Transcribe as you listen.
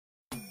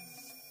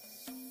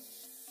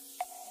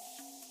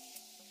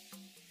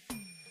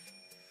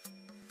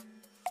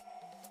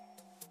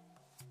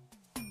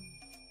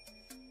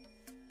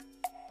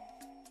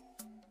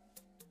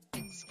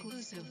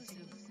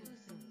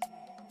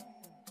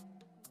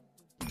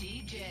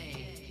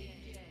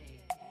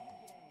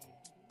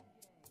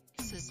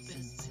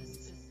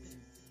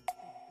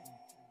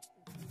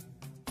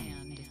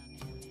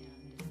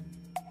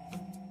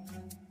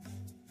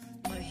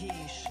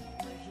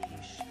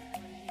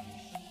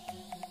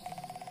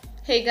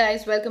Hey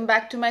guys, welcome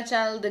back to my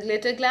channel The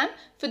Glitter Glam.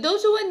 For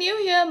those who are new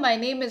here, my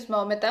name is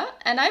Momita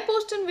and I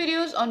post on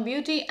videos on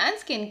beauty and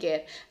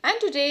skincare. And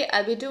today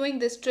I'll be doing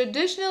this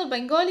traditional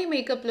Bengali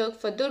makeup look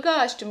for Durga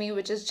Ashtami,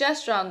 which is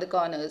just round the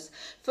corners.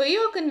 For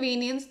your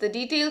convenience, the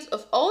details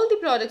of all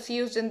the products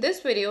used in this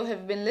video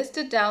have been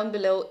listed down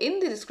below in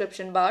the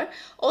description bar.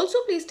 Also,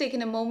 please take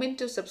a moment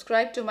to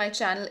subscribe to my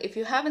channel if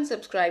you haven't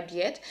subscribed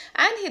yet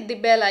and hit the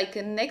bell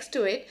icon next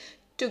to it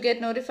to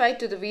get notified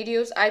to the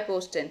videos I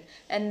post in.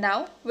 And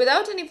now,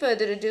 without any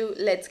further ado,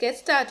 let's get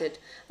started.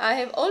 I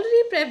have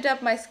already prepped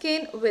up my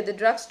skin with the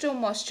drugstore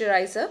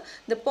moisturizer,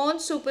 the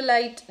Pond's Super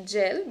Light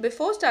Gel,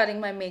 before starting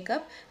my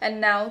makeup.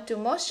 And now, to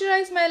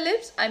moisturize my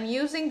lips, I'm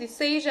using the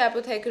Sage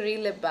Apothecary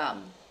Lip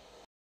Balm.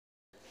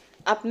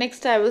 Up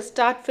next, I will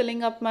start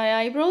filling up my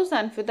eyebrows,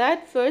 and for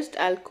that first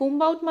I'll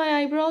comb out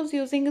my eyebrows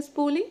using a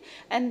spoolie,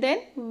 and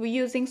then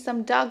using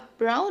some dark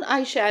brown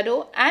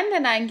eyeshadow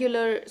and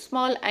an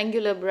small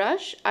angular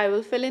brush, I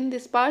will fill in the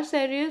sparse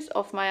areas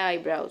of my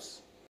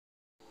eyebrows.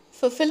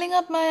 For filling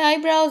up my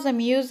eyebrows, I'm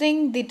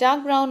using the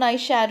dark brown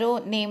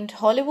eyeshadow named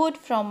Hollywood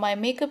from my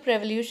Makeup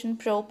Revolution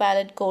Pro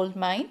palette Gold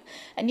Mine.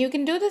 And you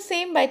can do the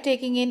same by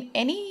taking in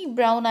any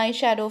brown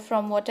eyeshadow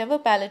from whatever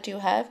palette you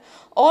have,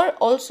 or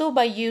also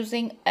by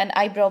using an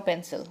eyebrow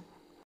pencil.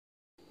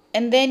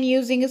 And then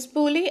using a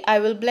spoolie, I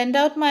will blend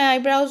out my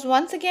eyebrows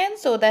once again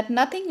so that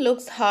nothing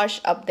looks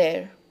harsh up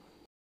there.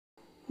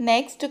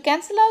 Next, to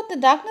cancel out the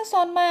darkness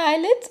on my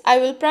eyelids, I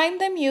will prime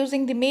them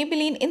using the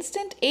Maybelline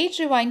Instant Age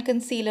Rewind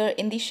Concealer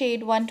in the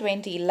shade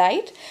 120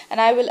 Light. And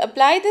I will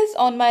apply this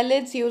on my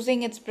lids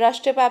using its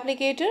brush tip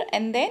applicator.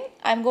 And then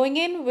I'm going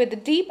in with a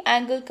deep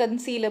angle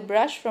concealer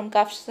brush from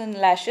Cuffs and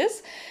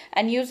Lashes.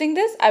 And using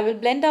this, I will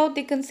blend out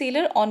the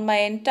concealer on my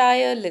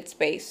entire lid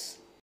space.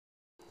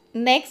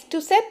 Next,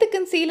 to set the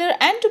concealer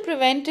and to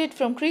prevent it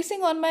from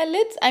creasing on my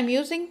lids, I'm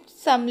using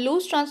some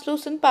loose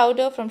translucent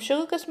powder from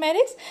Youcut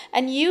Cosmetics,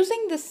 and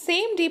using the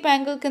same deep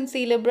angle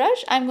concealer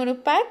brush, I'm going to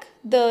pack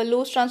the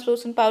loose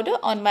translucent powder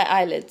on my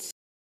eyelids.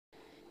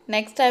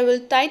 Next, I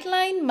will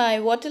tightline my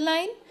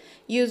waterline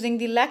using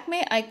the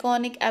Lakme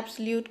Iconic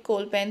Absolute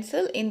Kohl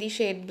Pencil in the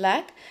shade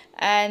Black,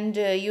 and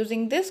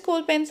using this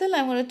kohl pencil,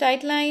 I'm going to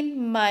tightline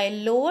my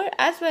lower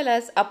as well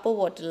as upper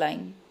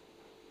waterline.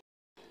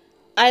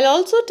 I'll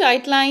also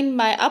tightline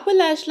my upper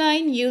lash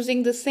line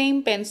using the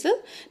same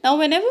pencil. Now,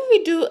 whenever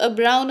we do a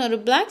brown or a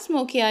black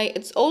smoky eye,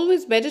 it's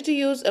always better to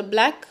use a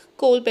black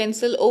kohl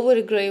pencil over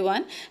a grey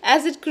one,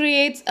 as it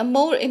creates a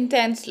more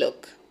intense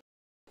look.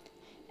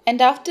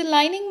 And after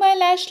lining my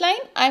lash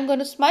line, I'm going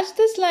to smudge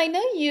this liner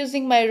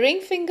using my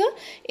ring finger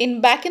in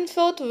back and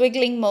forth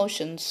wiggling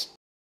motions.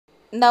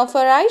 Now for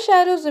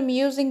eyeshadows, I'm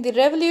using the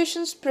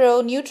Revolutions Pro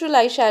Neutral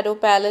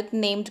Eyeshadow Palette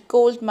named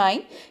Gold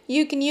Mine.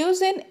 You can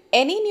use in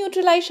any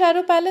neutral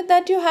eyeshadow palette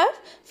that you have.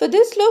 For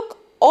this look,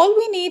 all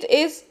we need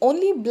is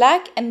only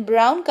black and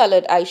brown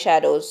colored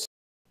eyeshadows.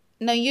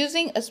 Now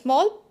using a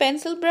small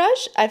pencil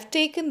brush, I've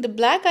taken the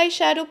black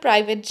eyeshadow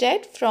Private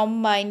Jet from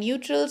my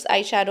Neutrals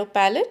eyeshadow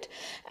palette,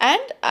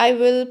 and I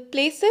will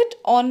place it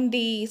on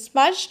the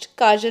smudged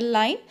kajal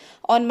line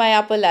on my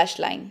upper lash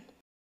line.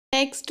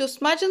 Next, to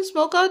smudge and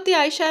smoke out the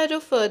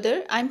eyeshadow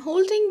further, I'm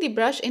holding the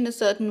brush in a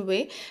certain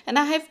way, and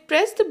I have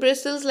pressed the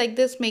bristles like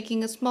this,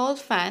 making a small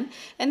fan,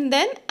 and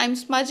then I'm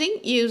smudging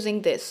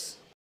using this.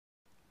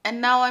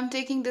 And now I'm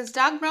taking this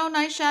dark brown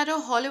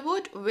eyeshadow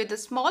Hollywood with a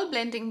small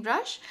blending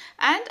brush,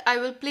 and I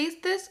will place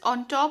this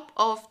on top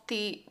of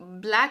the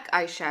black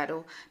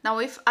eyeshadow. Now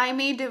if I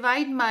may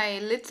divide my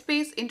lid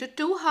space into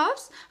two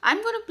halves,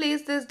 I'm going to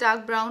place this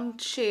dark brown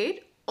shade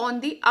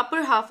on the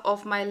upper half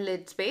of my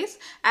lid space,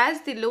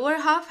 as the lower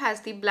half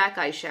has the black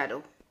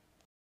eyeshadow.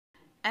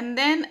 And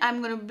then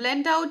I'm going to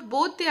blend out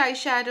both the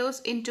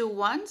eyeshadows into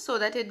one so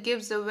that it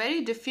gives a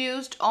very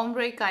diffused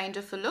ombre kind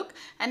of a look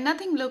and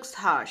nothing looks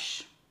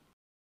harsh.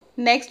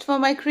 Next, for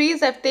my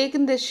crease, I've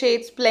taken this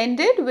shade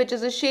Splendid, which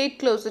is a shade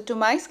closer to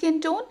my skin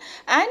tone,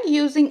 and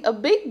using a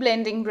big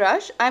blending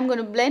brush, I'm going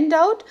to blend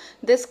out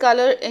this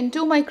color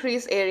into my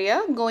crease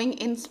area, going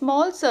in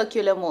small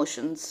circular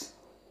motions.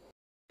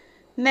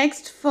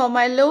 Next, for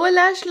my lower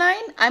lash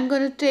line, I'm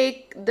going to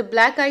take the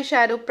black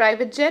eyeshadow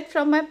Private Jet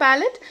from my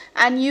palette,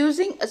 and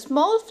using a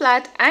small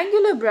flat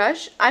angular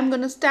brush, I'm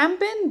going to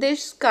stamp in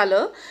this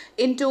color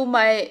into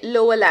my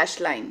lower lash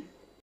line.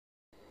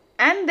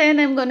 And then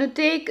I'm going to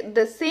take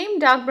the same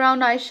dark brown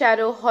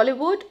eyeshadow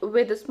Hollywood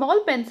with a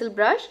small pencil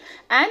brush,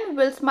 and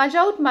will smudge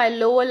out my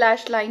lower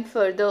lash line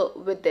further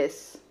with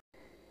this.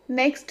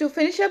 Next, to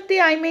finish up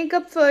the eye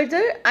makeup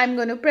further, I'm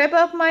going to prep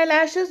up my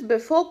lashes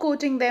before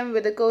coating them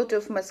with a coat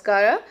of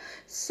mascara.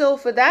 So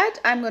for that,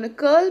 I'm going to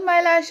curl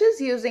my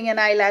lashes using an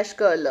eyelash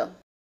curler.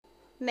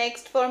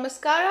 Next, for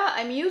mascara,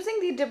 I'm using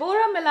the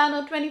Deborah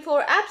Milano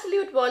 24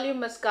 Absolute Volume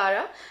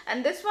Mascara,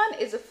 and this one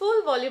is a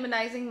full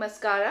volumizing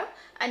mascara,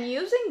 and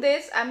using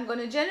this, I'm going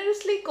to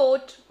generously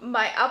coat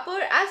my upper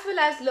as well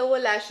as lower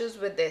lashes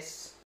with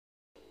this.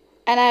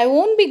 And I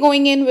won't be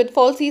going in with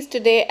falsies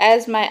today,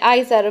 as my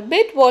eyes are a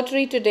bit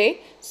watery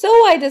today, so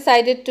I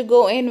decided to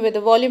go in with a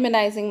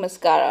volumizing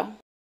mascara.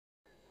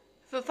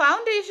 For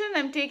foundation,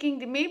 I'm taking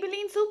the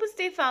Maybelline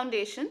Superstay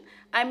foundation.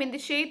 I'm in the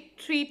shade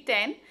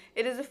 310.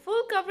 It is a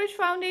full coverage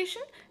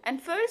foundation, and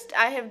first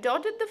I have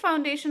dotted the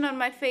foundation on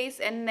my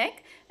face and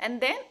neck, and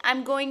then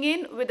I'm going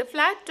in with a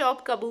flat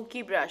top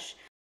kabuki brush.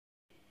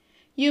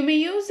 You may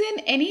use in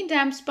any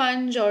damp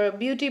sponge or a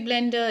beauty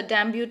blender,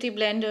 damp beauty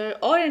blender,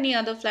 or any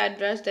other flat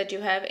brush that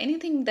you have,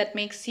 anything that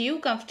makes you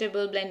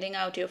comfortable blending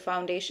out your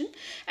foundation.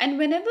 And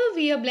whenever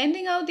we are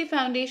blending out the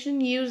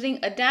foundation using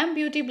a damp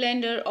beauty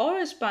blender or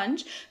a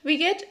sponge, we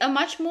get a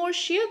much more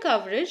sheer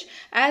coverage,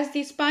 as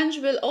the sponge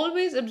will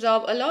always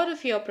absorb a lot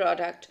of your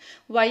product.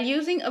 While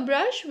using a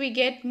brush, we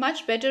get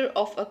much better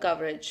of a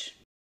coverage.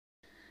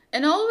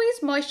 And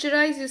always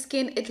moisturize your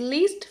skin at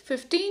least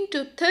 15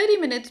 to 30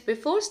 minutes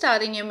before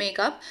starting your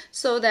makeup,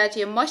 so that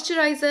your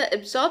moisturizer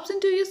absorbs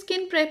into your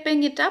skin,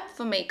 prepping it up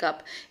for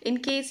makeup. In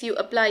case you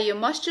apply your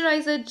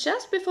moisturizer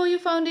just before your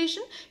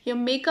foundation, your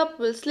makeup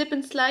will slip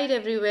and slide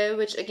everywhere,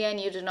 which again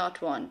you do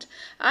not want.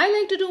 I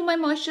like to do my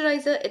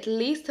moisturizer at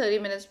least 30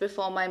 minutes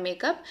before my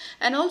makeup.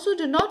 And also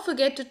do not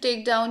forget to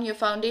take down your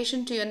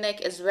foundation to your neck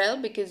as well,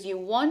 because you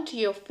want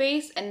your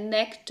face and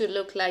neck to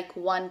look like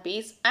one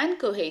piece and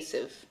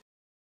cohesive.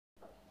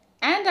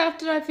 And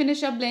after I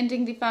finish up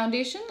blending the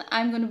foundation,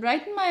 I'm going to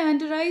brighten my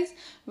under eyes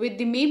with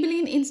the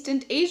Maybelline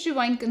Instant Age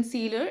Rewind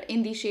Concealer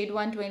in the shade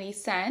 120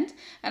 Sand.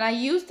 And I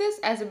use this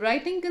as a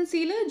brightening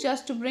concealer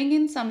just to bring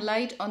in some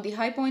light on the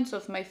high points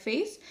of my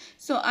face.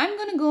 So I'm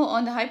going to go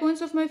on the high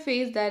points of my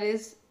face, that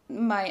is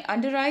my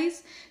under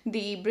eyes,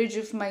 the bridge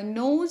of my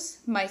nose,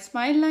 my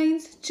smile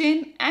lines,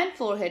 chin and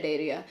forehead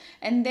area.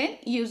 And then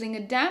using a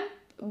damp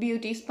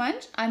beauty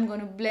sponge, I'm going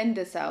to blend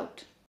this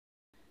out.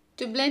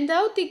 To blend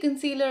out the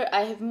concealer,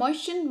 I have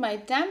moistened my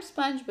damp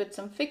sponge with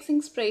some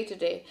fixing spray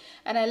today.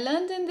 And I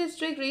learned in this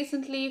trick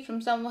recently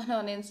from someone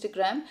on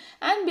Instagram.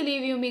 And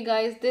believe you me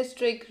guys, this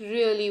trick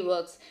really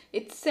works.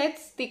 It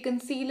sets the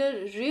concealer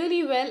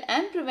really well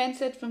and prevents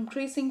it from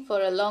creasing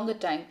for a longer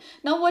time.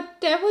 Now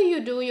whatever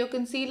you do, your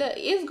concealer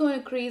is going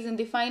to crease in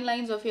the fine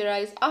lines of your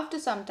eyes after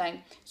some time.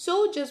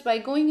 So just by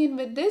going in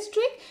with this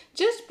trick,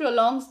 just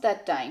prolongs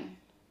that time.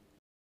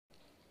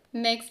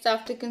 Next,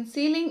 after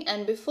concealing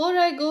and before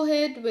I go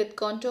ahead with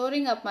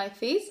contouring up my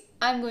face,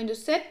 I'm going to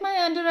set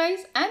my under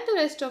eyes and the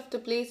rest of the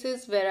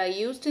places where I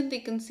used in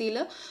the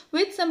concealer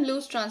with some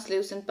loose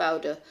translucent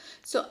powder.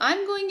 So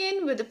I'm going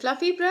in with a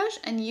fluffy brush,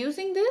 and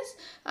using this,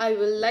 I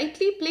will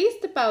lightly place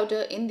the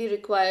powder in the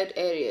required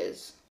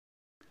areas.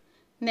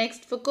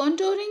 Next, for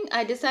contouring,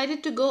 I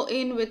decided to go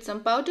in with some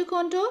powder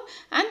contour,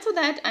 and for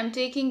that I'm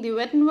taking the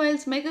Wet n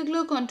Wild's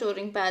Megaglow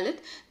contouring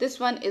palette. This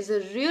one is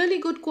a really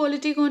good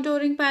quality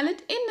contouring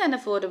palette in an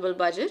affordable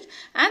budget,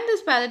 and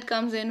this palette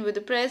comes in with a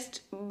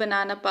pressed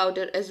banana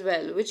powder as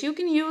well, which you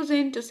can use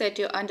in to set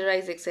your under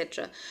eyes,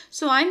 etc.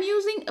 So I'm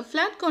using a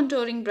flat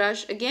contouring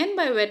brush again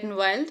by Wet n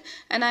Wild,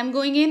 and I'm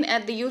going in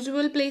at the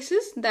usual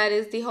places, that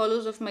is the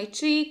hollows of my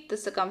cheek, the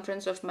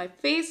circumference of my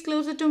face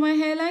closer to my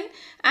hairline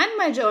and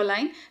my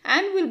jawline,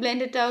 and will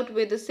blend it out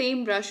with the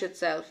same brush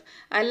itself.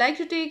 I like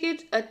to take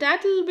it a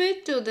tad little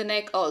bit to the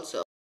neck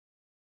also.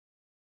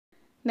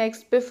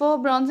 Next, before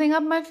bronzing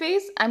up my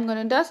face, I'm going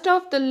to dust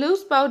off the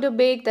loose powder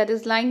bake that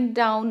is lying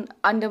down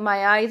under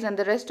my eyes and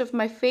the rest of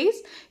my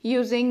face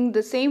using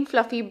the same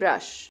fluffy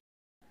brush.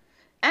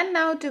 And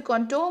now to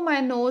contour my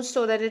nose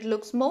so that it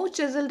looks more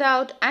chiseled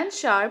out and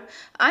sharp,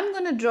 I'm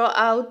going to draw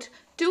out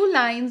two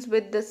lines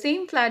with the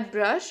same flat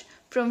brush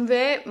from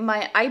where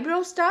my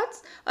eyebrow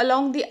starts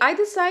along the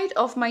either side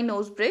of my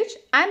nose bridge,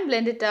 and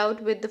blend it out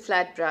with the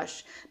flat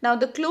brush. Now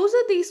the closer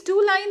these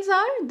two lines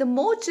are, the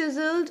more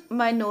chiseled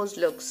my nose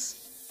looks.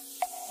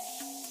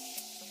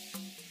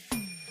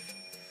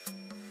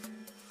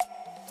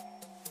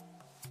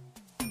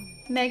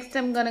 Next,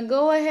 I'm gonna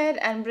go ahead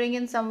and bring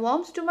in some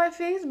warmth to my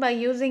face by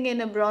using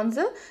in a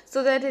bronzer,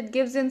 so that it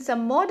gives in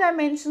some more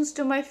dimensions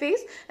to my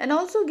face and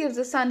also gives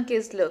a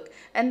sun-kissed look.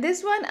 And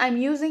this one I'm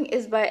using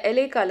is by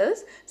LA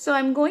Colors. So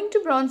I'm going to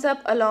bronze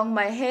up along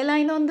my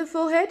hairline on the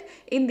forehead,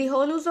 in the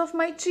hollows of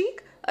my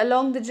cheek,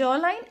 along the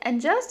jawline,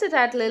 and just a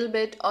tad little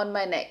bit on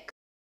my neck.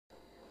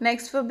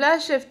 Next, for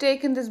blush, I've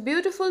taken this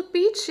beautiful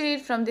peach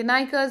shade from the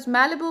Nykaa's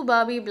Malibu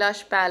Barbie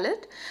blush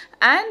palette,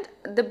 and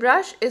the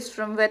brush is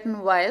from Wet n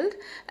Wild,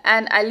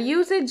 and I'll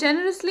use it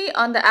generously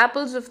on the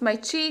apples of my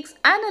cheeks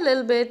and a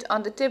little bit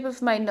on the tip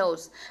of my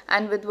nose.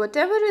 And with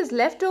whatever is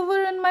left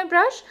over in my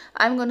brush,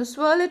 I'm going to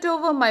swirl it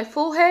over my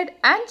forehead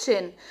and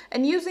chin.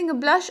 And using a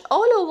blush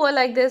all over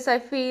like this, I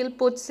feel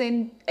puts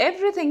in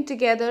everything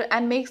together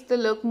and makes the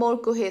look more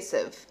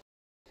cohesive.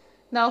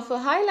 Now for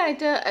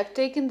highlighter, I've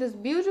taken this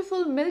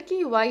beautiful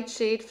milky white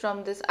shade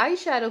from this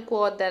eyeshadow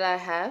quad that I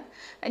have,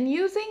 and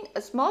using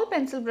a small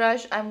pencil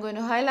brush, I'm going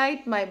to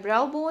highlight my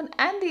brow bone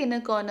and the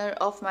inner corner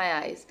of my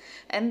eyes.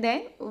 And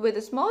then with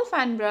a small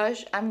fan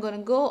brush, I'm going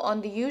to go on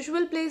the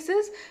usual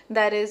places,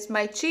 that is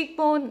my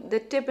cheekbone,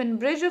 the tip and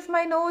bridge of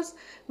my nose,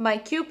 my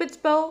cupid's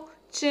bow,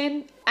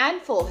 chin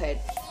and forehead.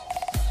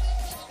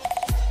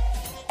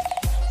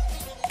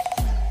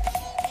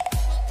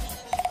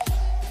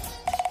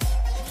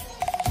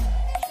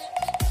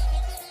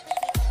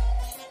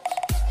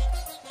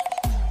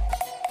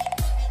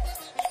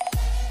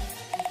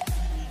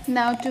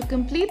 Now to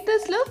complete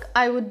this look,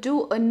 I would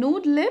do a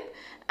nude lip,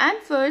 and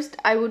first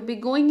I would be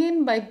going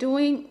in by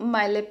doing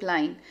my lip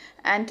line.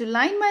 And to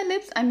line my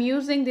lips, I'm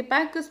using the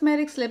PAC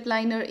Cosmetics lip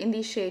liner in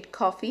the shade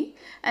Coffee.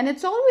 And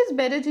it's always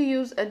better to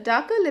use a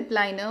darker lip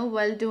liner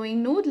while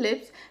doing nude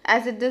lips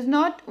as it does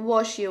not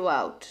wash you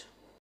out.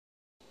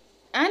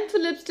 And for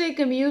lipstick,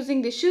 I'm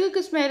using the Sugar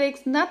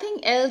Cosmetics Nothing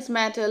Else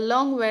Matter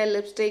Longwear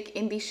lipstick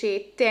in the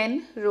shade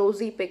 10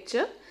 Rosy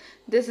Picture.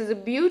 This is a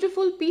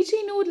beautiful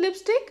peachy nude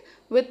lipstick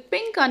with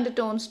pink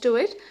undertones to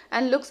it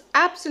and looks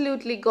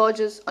absolutely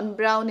gorgeous on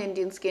brown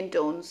Indian skin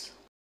tones.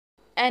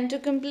 And to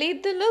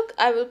complete the look,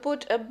 I will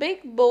put a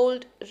big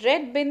bold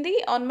red bindi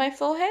on my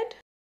forehead.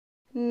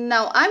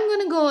 Now I'm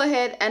going to go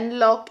ahead and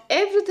lock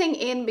everything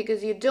in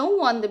because you don't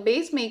want the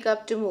base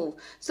makeup to move,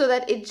 so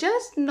that it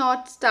just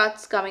not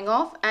starts coming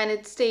off and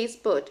it stays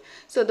put.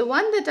 So the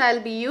one that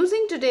I'll be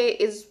using today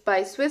is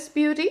by Swiss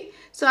Beauty.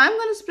 So I'm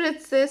going to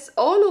spritz this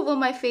all over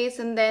my face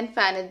and then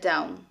fan it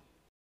down.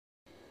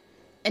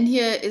 And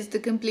here is the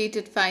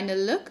completed final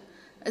look.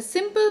 A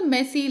simple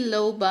messy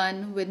low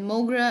bun with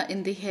mogra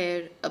in the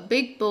hair, a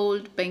big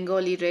bold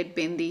Bengali red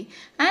bindi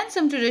and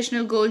some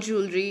traditional gold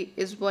jewelry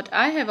is what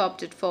I have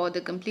opted for the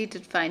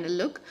completed final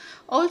look.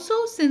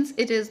 Also, since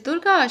it is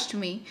Durga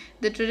Ashtami,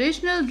 the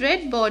traditional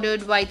red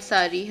bordered white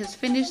sari has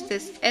finished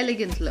this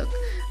elegant look.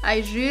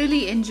 I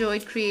really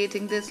enjoyed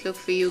creating this look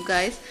for you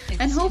guys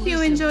and hope you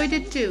enjoyed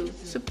it too.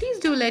 So please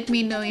do let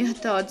me know your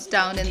thoughts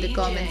down in the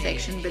comment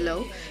section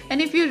below.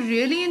 And if you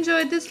really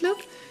enjoyed this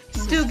look,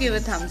 do give a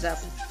thumbs up.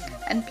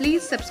 And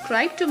please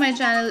subscribe to my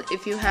channel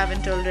if you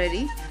haven't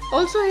already.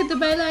 Also hit the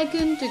bell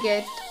icon to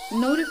get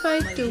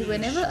notified to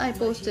whenever I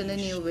post in a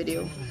new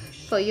video.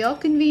 For your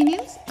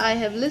convenience, I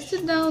have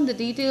listed down the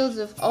details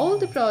of all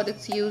the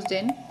products used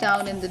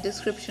down in the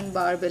description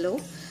bar below.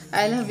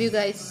 I love you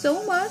guys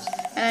so much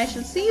and I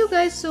shall see you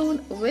guys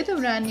soon with a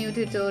brand new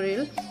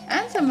tutorial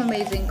and some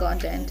amazing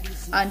content.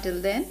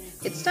 Until then,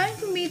 it's time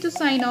for me to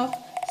sign off.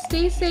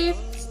 Stay safe,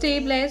 stay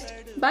blessed.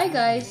 Bye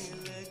guys.